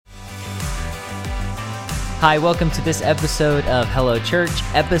Hi, welcome to this episode of Hello Church,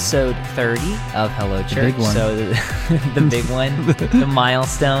 episode 30 of Hello Church. Big one. So the big one, the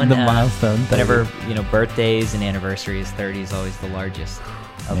milestone. The milestone. Whenever, birthdays and anniversaries, 30 is always the largest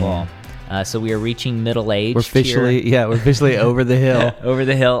of Man. all. So we are reaching middle age. We're officially over the hill. Over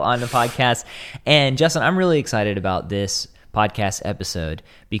the hill on the podcast. And Justin, I'm really excited about this podcast episode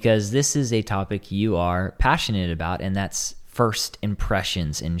because this is a topic you are passionate about, and that's first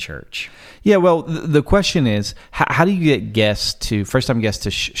impressions in church. Yeah, well, the question is, how do you get first-time guests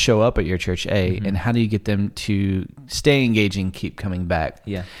to show up at your church, and how do you get them to stay engaging, keep coming back?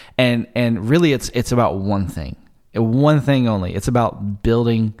 Yeah. And really, it's about one thing only. It's about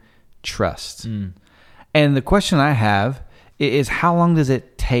building trust. And the question I have is, how long does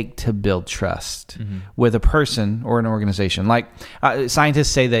it take to build trust with a person or an organization? Like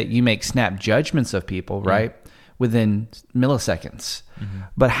scientists say that you make snap judgments of people, right? Within milliseconds.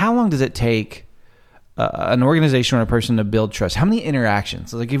 But how long does it take an organization or a person to build trust? How many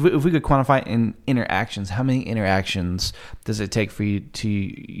interactions? Like if we could quantify in interactions, how many interactions does it take for you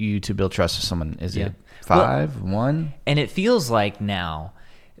to build trust with someone? Is it 5, 1? And it feels like now,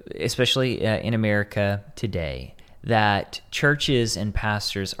 especially in America today, that churches and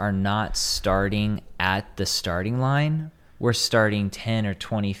pastors are not starting at the starting line. We're starting 10 or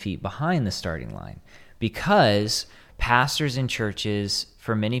 20 feet behind the starting line, because pastors and churches,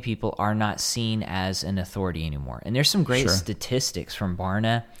 for many people, are not seen as an authority anymore. And there's some great statistics from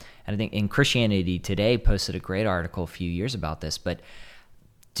Barna, and I think in Christianity Today posted a great article a few years about this, but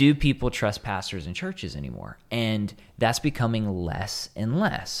do people trust pastors and churches anymore? And that's becoming less and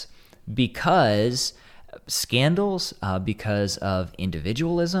less because scandals, because of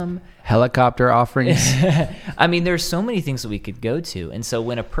individualism, Helicopter offerings. I mean, there's so many things that we could go to. And so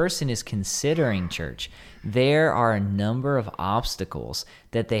when a person is considering church, there are a number of obstacles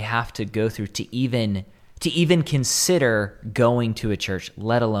that they have to go through to even consider going to a church,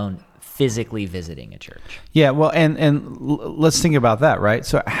 let alone physically visiting a church. Yeah, well, and let's think about that, right?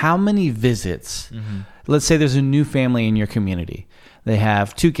 So how many visits, let's say there's a new family in your community. They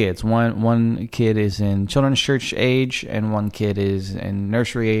have 2 kids. One kid is in children's church age and one kid is in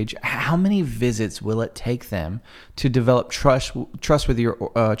nursery age. How many visits will it take them to develop trust with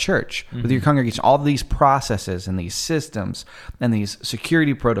your church, with your congregation? All these processes and these systems and these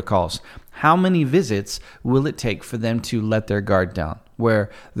security protocols. How many visits will it take for them to let their guard down, where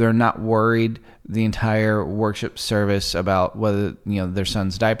they're not worried the entire worship service about whether their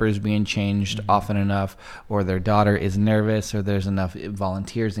son's diaper is being changed often enough, or their daughter is nervous, or there's enough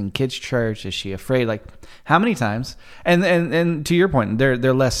volunteers in kids' church? Is she afraid? Like, how many times? And to your point, they're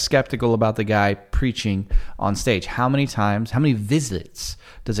less skeptical about the guy preaching on stage. How many times? How many visits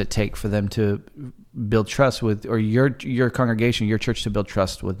does it take for them to build trust with, or your congregation, your church, to build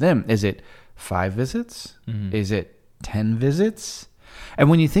trust with them? Is it 5 visits? Is it 10 visits? And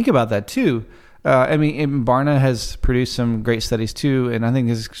when you think about that too, Barna has produced some great studies too, and I think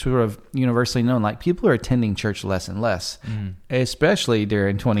this is sort of universally known. Like, people are attending church less and less, especially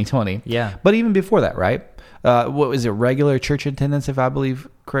during 2020. Yeah. But even before that, right? What was it? Regular church attendance, if I believe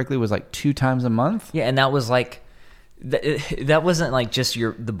correctly, was like 2 times a month. Yeah, and that was like that wasn't like just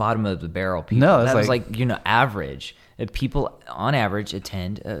the bottom of the barrel people. No, that was like average. People on average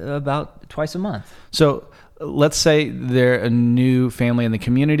attend about twice a month. So let's say they're a new family in the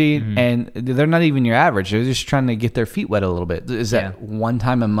community, and they're not even your average. They're just trying to get their feet wet a little bit. Is that 1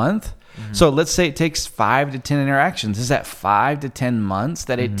 time a month? So let's say it takes 5 to 10 interactions. Is that 5 to 10 months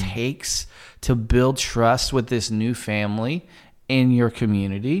that it takes to build trust with this new family in your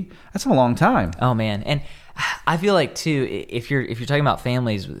community? That's a long time. Oh man, and I feel like too, if you're talking about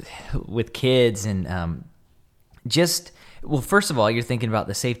families with kids and first of all, you're thinking about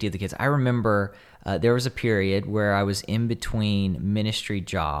the safety of the kids. I remember there was a period where I was in between ministry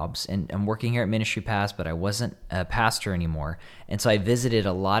jobs, and I'm working here at Ministry Pass, but I wasn't a pastor anymore. And so I visited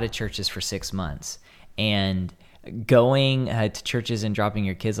a lot of churches for 6 months, and going to churches and dropping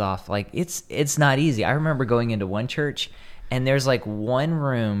your kids off, like it's not easy. I remember going into one church, and there's like one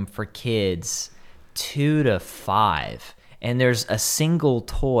room for kids 2 to 5. And there's a single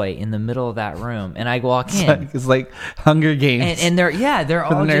toy in the middle of that room, and I walk in. It's like Hunger Games, and they're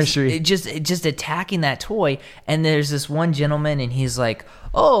all nursery. just attacking that toy. And there's this one gentleman, and he's like,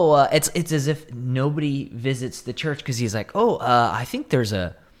 "Oh, it's as if nobody visits the church," because he's like, "Oh, I think there's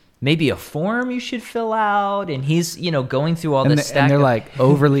maybe a form you should fill out," and he's going through all this stack. And they're like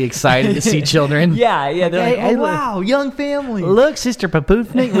overly excited to see children. Yeah, like, they're hey, wow, young family. Look, Sister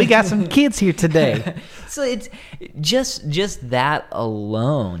Papoofnik, we got some kids here today. So it's just that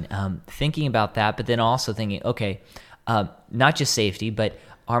alone, thinking about that, but then also thinking, okay, not just safety, but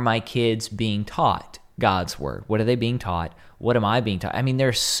are my kids being taught? God's word? What are they being taught? What am I being taught? I mean,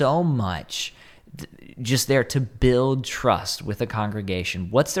 there's so much just there to build trust with a congregation.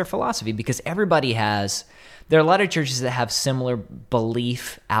 What's their philosophy? Because everybody has, there are a lot of churches that have similar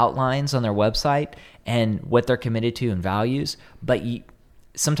belief outlines on their website and what they're committed to and values, but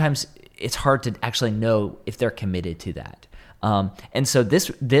sometimes it's hard to actually know if they're committed to that. And so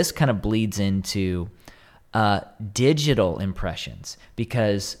this kind of bleeds into digital impressions,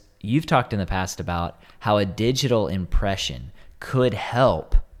 because you've talked in the past about how a digital impression could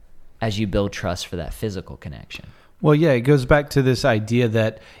help as you build trust for that physical connection. Well, yeah, it goes back to this idea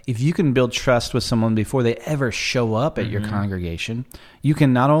that if you can build trust with someone before they ever show up at your congregation, you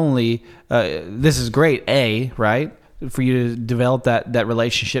can not only, this is great, right? For you to develop that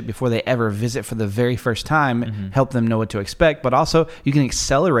relationship before they ever visit for the very first time, help them know what to expect, but also you can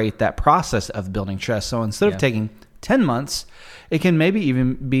accelerate that process of building trust. So instead of taking 10 months, it can maybe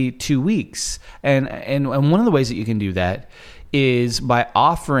even be 2 weeks. And one of the ways that you can do that is by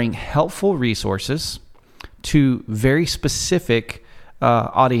offering helpful resources to very specific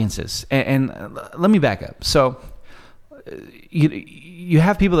audiences. And let me back up. So you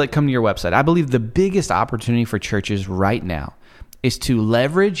have people that come to your website. I believe the biggest opportunity for churches right now is to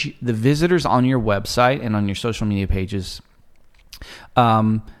leverage the visitors on your website and on your social media pages.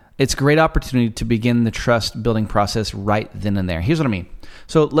 It's a great opportunity to begin the trust building process right then and there. Here's what I mean.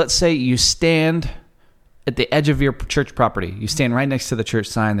 So let's say you stand at the edge of your church property. You stand right next to the church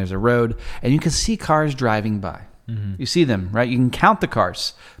sign. There's a road, and you can see cars driving by. You see them, right? You can count the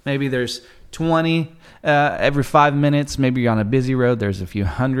cars. Maybe there's 20 every 5 minutes. Maybe you're on a busy road. There's a few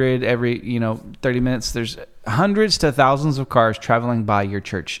hundred every 30 minutes. There's hundreds to thousands of cars traveling by your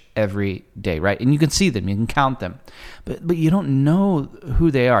church every day, right? And you can see them. You can count them. But you don't know who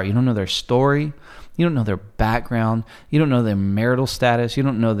they are. You don't know their story. You don't know their background. You don't know their marital status. You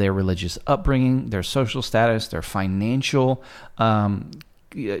don't know their religious upbringing, their social status, their financial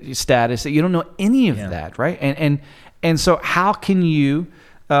status. You don't know any of that, right? And so how can you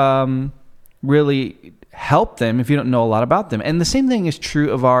really help them if you don't know a lot about them? And the same thing is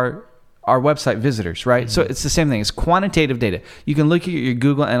true of our website visitors, right? So it's the same thing. It's quantitative data. You can look at your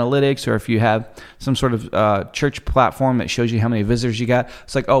Google Analytics, or if you have some sort of church platform that shows you how many visitors you got.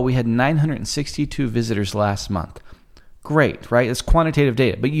 It's like, we had 962 visitors last month. Great, right? It's quantitative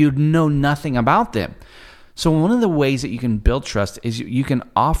data, but you know nothing about them. So one of the ways that you can build trust is you can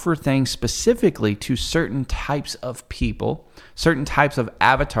offer things specifically to certain types of people, certain types of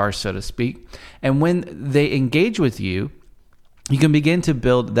avatars, so to speak. And when they engage with you, you can begin to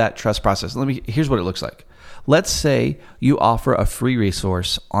build that trust process. Here's what it looks like. Let's say you offer a free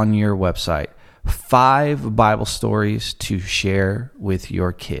resource on your website, 5 Bible stories to share with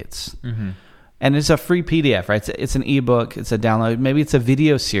your kids. And it's a free PDF, right? It's an ebook, it's a download, maybe it's a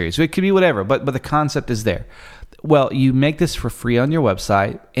video series. It could be whatever, but the concept is there. Well, you make this for free on your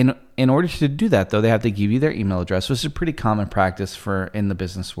website. In order to do that, though, they have to give you their email address, which is a pretty common practice in the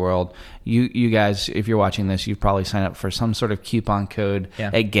business world. You guys, if you're watching this, you've probably signed up for some sort of coupon code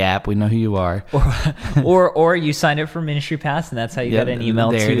at Gap. We know who you are. Or you signed up for Ministry Pass, and that's how you got an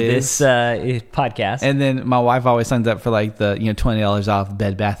email to this podcast. And then my wife always signs up for like the $20 off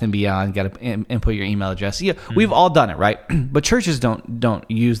Bed Bath & Beyond. Got to input your email address. Yeah, we've all done it, right? But churches don't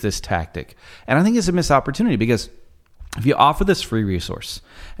use this tactic, and I think it's a missed opportunity, because if you offer this free resource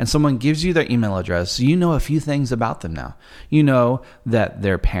and someone gives you their email address, you know a few things about them now. You know that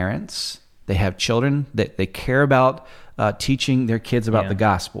they're parents, they have children, that they care about teaching their kids about the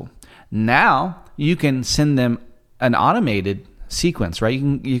gospel. Now you can send them an automated sequence, right?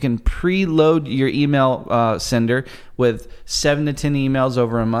 You can preload your email sender with 7 to 10 emails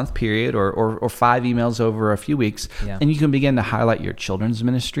over a month period, or 5 emails over a few weeks, and you can begin to highlight your children's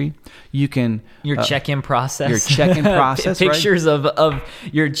ministry. You can your check-in process, pictures right? of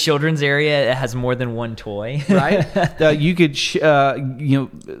your children's area that has more than one toy, right? You could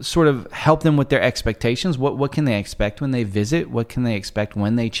sort of help them with their expectations. What can they expect when they visit? What can they expect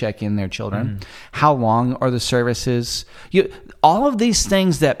when they check in their children? How long are the services? All of these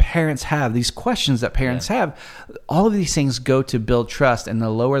things that parents have, these questions that parents have, all of these things go to build trust, and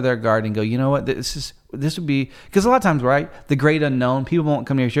they'll lower their guard and go, you know what, this would be, because a lot of times, right, the great unknown, people won't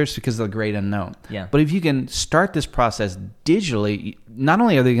come to your church because of the great unknown. But if you can start this process digitally, not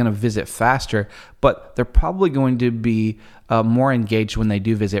only are they going to visit faster, but they're probably going to be more engaged when they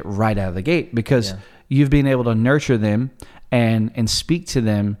do visit right out of the gate, because you've been able to nurture them and speak to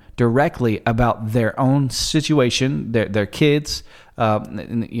them directly about their own situation, their kids,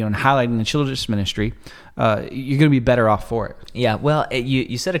 and highlighting the children's ministry. You're going to be better off for it. Yeah, well,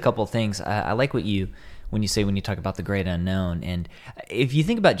 you said a couple of things. I like when you talk about the great unknown, and if you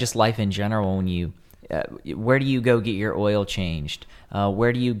think about just life in general, when you where do you go get your oil changed?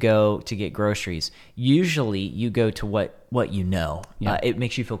 Where do you go to get groceries? Usually you go to what you know. Yeah. It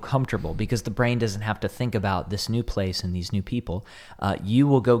makes you feel comfortable because the brain doesn't have to think about this new place and these new people. You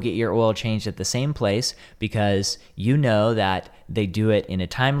will go get your oil changed at the same place because you know that they do it in a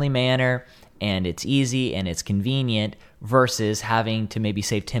timely manner and it's easy and it's convenient versus having to maybe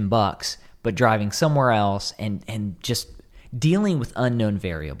save $10 but driving somewhere else and just dealing with unknown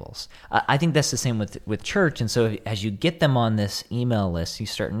variables. I think that's the same with church. And so as you get them on this email list, you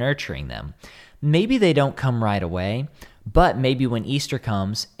start nurturing them. Maybe they don't come right away, but maybe when Easter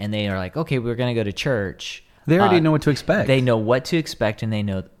comes and they are like, okay, we're going to go to church. They already know what to expect. They know what to expect and they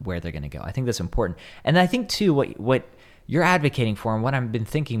know where they're going to go. I think that's important. And I think too, what you're advocating for and what I've been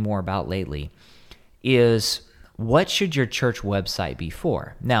thinking more about lately is, what should your church website be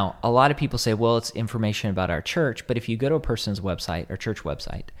for? Now, a lot of people say, well, it's information about our church, but if you go to a person's website or church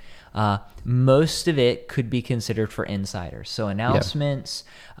website, most of it could be considered for insiders. So announcements,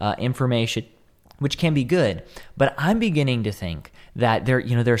 information, which can be good. But I'm beginning to think that there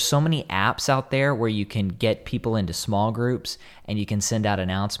are so many apps out there where you can get people into small groups and you can send out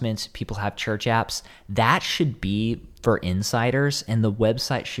announcements. People have church apps. That should be for insiders, and the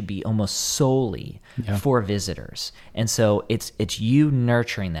website should be almost solely for visitors. And so it's you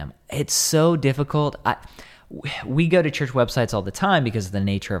nurturing them. It's so difficult. We go to church websites all the time because of the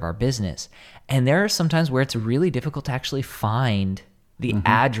nature of our business. And there are sometimes where it's really difficult to actually find the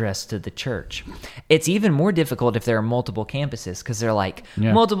address to the church. It's even more difficult if there are multiple campuses because they're like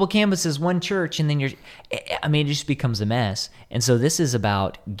multiple campuses, one church, and then it just becomes a mess. And so this is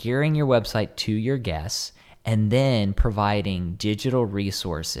about gearing your website to your guests and then providing digital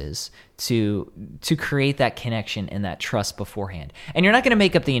resources to create that connection and that trust beforehand. And you're not going to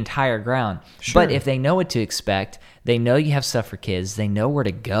make up the entire ground, but if they know what to expect, they know you have stuff for kids, they know where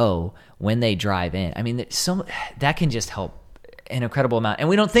to go when they drive in. I mean, that can just help an incredible amount. And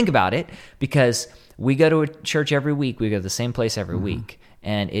we don't think about it because we go to a church every week. We go to the same place every week.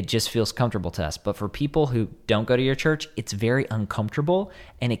 And it just feels comfortable to us. But for people who don't go to your church, it's very uncomfortable,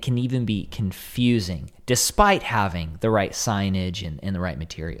 and it can even be confusing, despite having the right signage and the right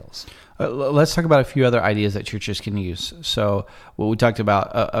materials. Let's talk about a few other ideas that churches can use. So, we talked about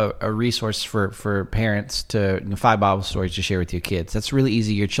a resource for parents to 5 Bible stories to share with your kids. That's really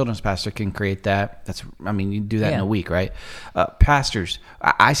easy. Your children's pastor can create that. You do that in a week, right? Pastors,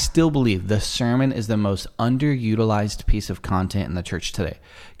 I still believe the sermon is the most underutilized piece of content in the church today.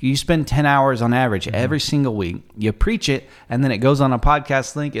 You spend 10 hours on average every single week. You preach it, and then it goes on a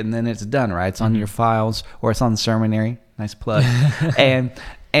podcast link, and then it's done, right? It's on your files, or it's on Sermonary. Nice plug.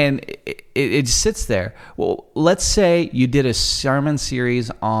 And it sits there. Well, let's say you did a sermon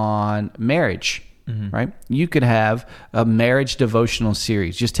series on marriage, right? You could have a marriage devotional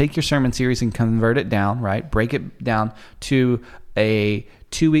series. Just take your sermon series and convert it down, right? Break it down to a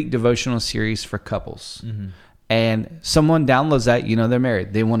 2-week devotional series for couples. And someone downloads that, they're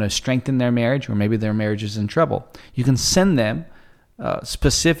married. They want to strengthen their marriage, or maybe their marriage is in trouble. You can send them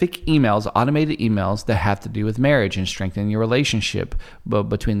specific emails, automated emails that have to do with marriage and strengthening your relationship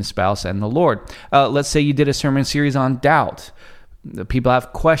between the spouse and the Lord. Let's say you did a sermon series on doubt. People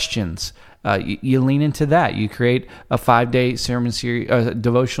have questions. You lean into that. You create a 5-day sermon series,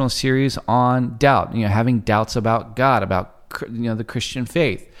 devotional series on doubt. Having doubts about God, about the Christian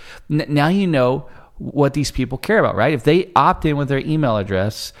faith. Now you know what these people care about, right? If they opt in with their email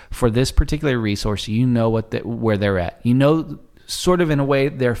address for this particular resource, you know where they're at. Sort of in a way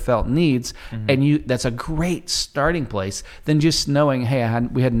their felt needs, and that's a great starting place than just knowing, hey,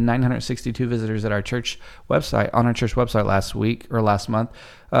 we had 962 visitors at our church website last month.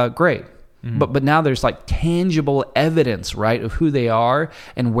 Great. But now there's like tangible evidence, right, of who they are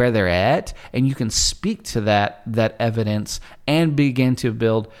and where they're at, and you can speak to that evidence and begin to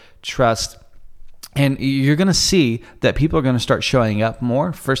build trust. And you're going to see that people are going to start showing up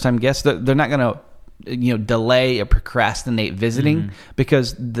more. First-time guests, they're not going to delay or procrastinate visiting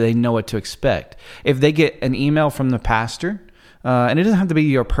because they know what to expect. If they get an email from the pastor, and it doesn't have to be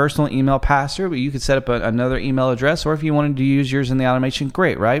your personal email pastor, but you could set up another email address, or if you wanted to use yours in the automation,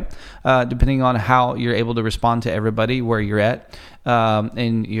 great, right? Depending on how you're able to respond to everybody where you're at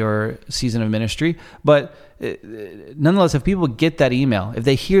in your season of ministry. But nonetheless, if people get that email, if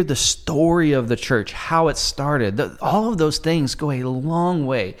they hear the story of the church, how it started, all of those things go a long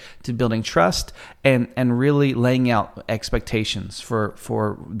way to building trust and really laying out expectations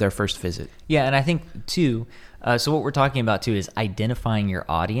for their first visit. Yeah, and I think, too, so what we're talking about, too, is identifying your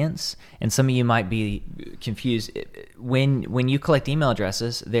audience. And some of you might be confused. When you collect email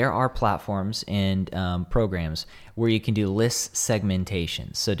addresses, there are platforms and programs where you can do list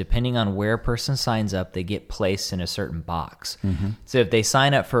segmentation. So depending on where a person signs up, they get placed in a certain box. So if they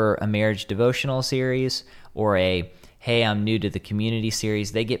sign up for a marriage devotional series or a hey, I'm new to the community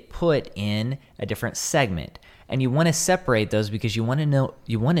series, they get put in a different segment. And you want to separate those because you want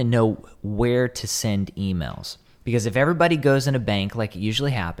to know where to send emails. Because if everybody goes in a bank like it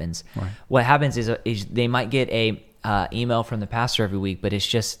usually happens, what happens is they might get a email from the pastor every week, but it's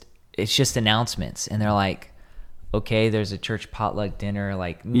just announcements, and they're like, okay, there's a church potluck dinner.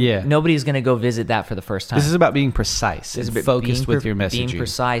 Like, nobody's going to go visit that for the first time. This is about being precise and focused with your messaging. Being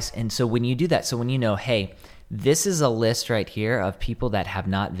precise. And so when you do that, so when you know, hey, this is a list right here of people that have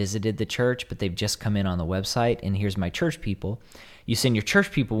not visited the church, but they've just come in on the website, and here's my church people. You send your church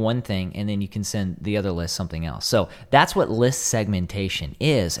people one thing, and then you can send the other list something else. So that's what list segmentation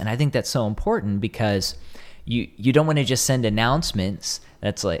is, and I think that's so important because you don't want to just send announcements.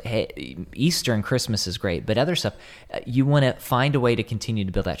 That's like, hey, Easter and Christmas is great, but other stuff, you want to find a way to continue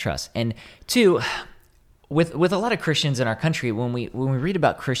to build that trust. And two, with a lot of Christians in our country, when we read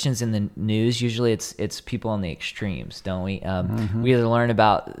about Christians in the news, usually it's people on the extremes, don't we? We either learn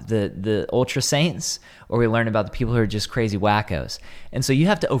about the ultra saints or we learn about the people who are just crazy wackos. And so you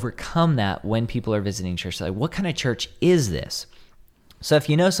have to overcome that when people are visiting church. Like, what kind of church is this? So if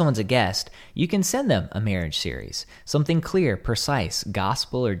you know someone's a guest, you can send them a marriage series, something clear, precise,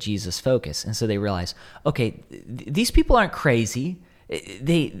 gospel or Jesus focus. And so they realize, okay, these people aren't crazy.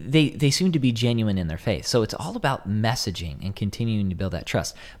 They seem to be genuine in their faith. So it's all about messaging and continuing to build that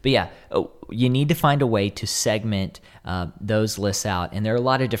trust. But yeah, you need to find a way to segment those lists out. And there are a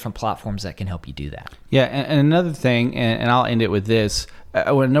lot of different platforms that can help you do that. Yeah, and another thing, and I'll end it with this.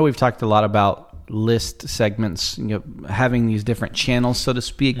 I know we've talked a lot about list segments, having these different channels, so to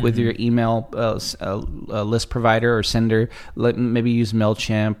speak, with your email list provider or sender. Maybe use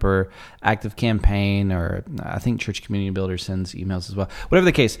MailChimp or ActiveCampaign, or I think Church Community Builder sends emails as well. Whatever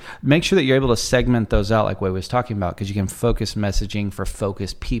the case, make sure that you're able to segment those out like Wei was talking about, because you can focus messaging for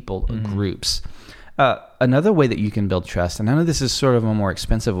focused people groups. Another way that you can build trust, and I know this is sort of a more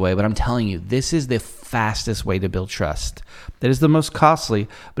expensive way, but I'm telling you, this is the fastest way to build trust. That is the most costly,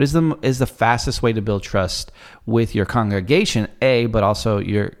 but is the fastest way to build trust with your congregation, but also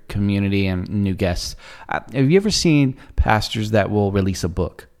your community and new guests. Have you ever seen pastors that will release a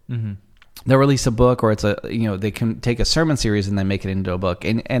book? They'll release a book, or it's they can take a sermon series and they make it into a book.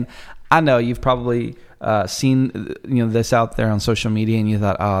 And I know you've probably seen this out there on social media, and you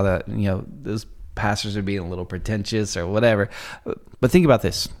thought, those pastors are being a little pretentious or whatever. But think about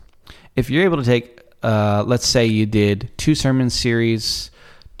this. If you're able to take, let's say you did 2 sermon series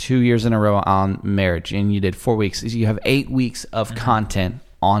 2 years in a row on marriage, and you did 4 weeks, you have 8 weeks of content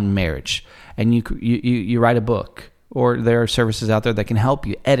on marriage, and you write a book, or there are services out there that can help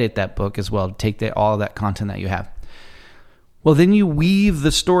you edit that book as well, take all of that content that you have. Well, then you weave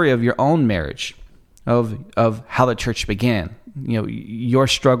the story of your own marriage, of how the church began. Your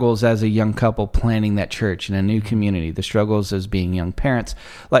struggles as a young couple planning that church in a new community, the struggles as being young parents,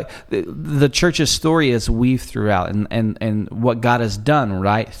 like the church's story is weaved throughout, and what God has done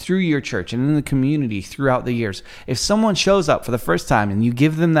right through your church and in the community throughout the years. If someone shows up for the first time and you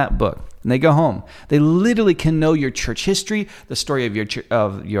give them that book and they go home, they literally can know your church history, the story of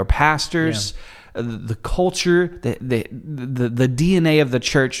your pastors, the culture, the DNA of the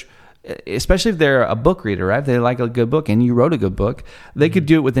church. Especially if they're a book reader, right? If they like a good book and you wrote a good book, they could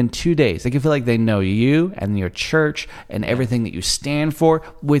do it within 2 days. They could feel like they know you and your church and everything that you stand for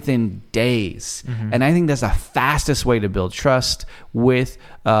within days. And I think that's the fastest way to build trust with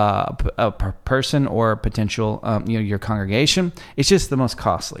a person or potential, your congregation. It's just the most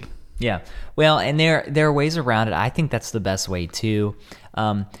costly. Yeah. Well, and there are ways around it. I think that's the best way too.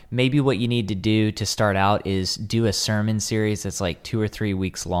 Maybe what you need to do to start out is do a sermon series that's like 2 or 3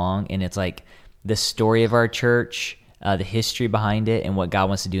 weeks long, and it's like the story of our church, the history behind it, and what God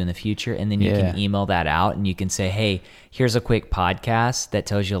wants to do in the future. And then you can email that out, and you can say, hey, here's a quick podcast that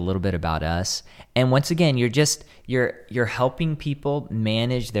tells you a little bit about us. And once again, you're helping people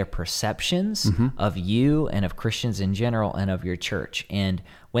manage their perceptions of you and of Christians in general and of your church. And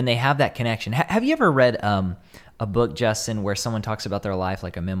when they have that connection, have you ever read a book, Justin, where someone talks about their life,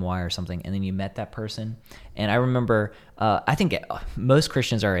 like a memoir or something, and then you met that person? And I remember, I think most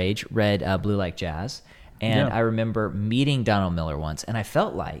Christians our age read Blue Like Jazz, and I remember meeting Donald Miller once, and I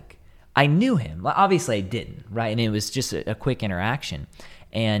felt like I knew him. Obviously, I didn't, right? And it was just a quick interaction,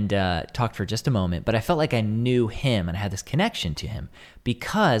 and talked for just a moment, but I felt like I knew him and I had this connection to him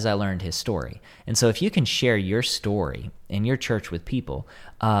because I learned his story. And so if you can share your story in your church with people,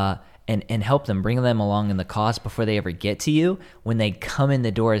 and help them, bring them along in the cause before they ever get to you, when they come in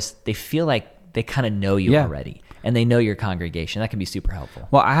the doors, they feel like they kind of know you already. and they know your congregation. That can be super helpful.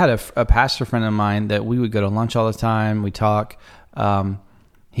 Well, I had a pastor friend of mine that we would go to lunch all the time. We talk.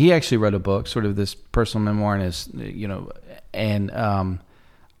 He actually wrote a book, sort of this personal memoir, and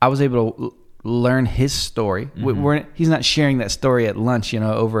I was able to learn his story. He's not sharing that story at lunch,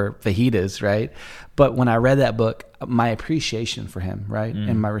 over fajitas, right? But when I read that book, my appreciation for him, right,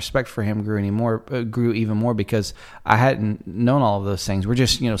 and my respect for him grew even more because I hadn't known all of those things. We're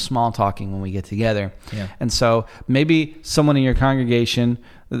just small talking when we get together, and so maybe someone in your congregation,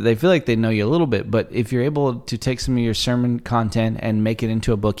 they feel like they know you a little bit, but if you're able to take some of your sermon content and make it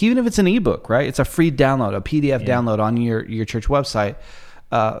into a book, even if it's an ebook, right, it's a free download, a PDF download on your church website.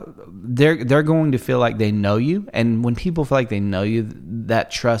 They're going to feel like they know you, and when people feel like they know you, that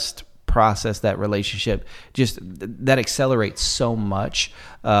trust process, that relationship, just that accelerates so much.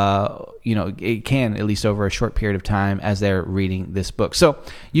 It can, at least over a short period of time, as they're reading this book. So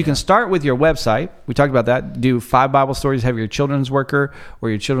you can start with your website. We talked about that. Do 5 Bible stories. Have your children's worker or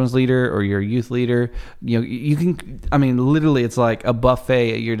your children's leader or your youth leader. You can. I mean, literally, it's like a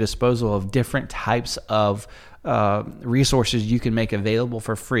buffet at your disposal of different types of resources you can make available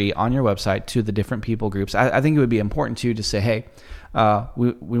for free on your website to the different people groups. I think it would be important too to say, hey,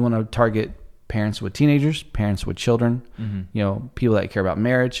 we want to target parents with teenagers, parents with children, people that care about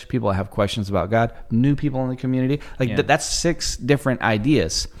marriage, people that have questions about God, new people in the community. That's 6 different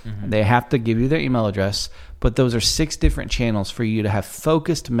ideas. They have to give you their email address, but those are 6 different channels for you to have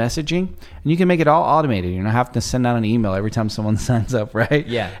focused messaging, and you can make it all automated. You don't have to send out an email every time someone signs up, right?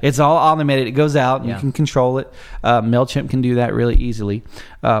 Yeah. It's all automated. It goes out. You can control it. MailChimp can do that really easily.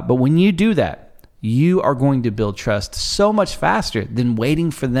 But when you do that, you are going to build trust so much faster than waiting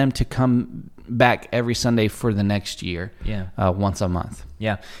for them to come back every Sunday for the next year, once a month.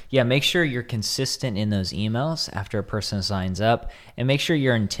 Yeah. Make sure you're consistent in those emails after a person signs up, and make sure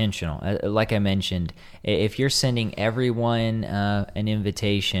you're intentional. Like I mentioned, if you're sending everyone an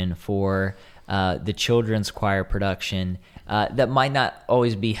invitation for the children's choir production, that might not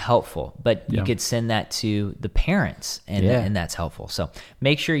always be helpful, but you could send that to the parents, and that's helpful. So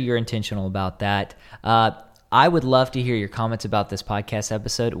make sure you're intentional about that. I would love to hear your comments about this podcast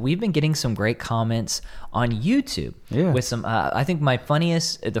episode. We've been getting some great comments on YouTube with some, I think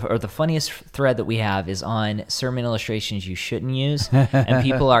the funniest thread that we have is on sermon illustrations you shouldn't use. And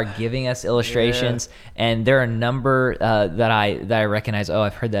people are giving us illustrations, and there are a number that I recognize. Oh,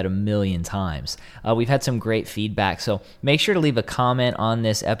 I've heard that a million times. We've had some great feedback. So make sure to leave a comment on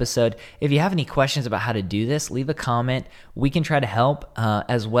this episode. If you have any questions about how to do this, leave a comment. We can try to help,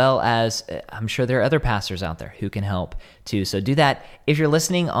 as well as I'm sure there are other pastors out there who can help too. So do that. If you're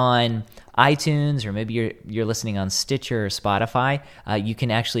listening on iTunes, or maybe you're listening on Stitcher or Spotify, you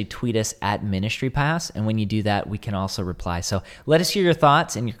can actually tweet us at Ministry Pass, and when you do that, we can also reply. So let us hear your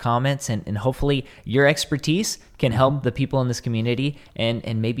thoughts and your comments, and hopefully your expertise can help the people in this community,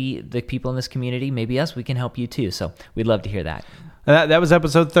 and maybe the people in this community, maybe us, we can help you too. So we'd love to hear that. That was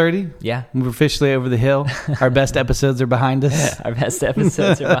episode 30. Yeah. We're officially over the hill. Our best episodes are behind us. Our best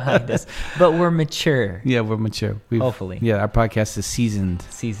episodes are behind us. But we're mature. Yeah, we're mature. Hopefully. Yeah, our podcast is seasoned.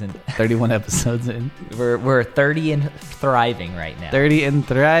 31 episodes in. We're 30 and thriving right now. 30 and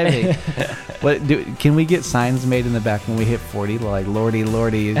thriving. Can we get signs made in the back when we hit 40? Like, Lordy,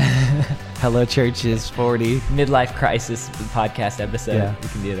 Lordy. Hello, Church is 40. Midlife crisis podcast episode. Yeah. We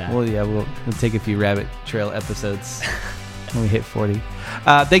can do that. Well, yeah, we'll take a few rabbit trail episodes when we hit 40.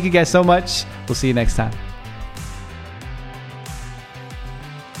 Thank you guys so much. We'll see you next time.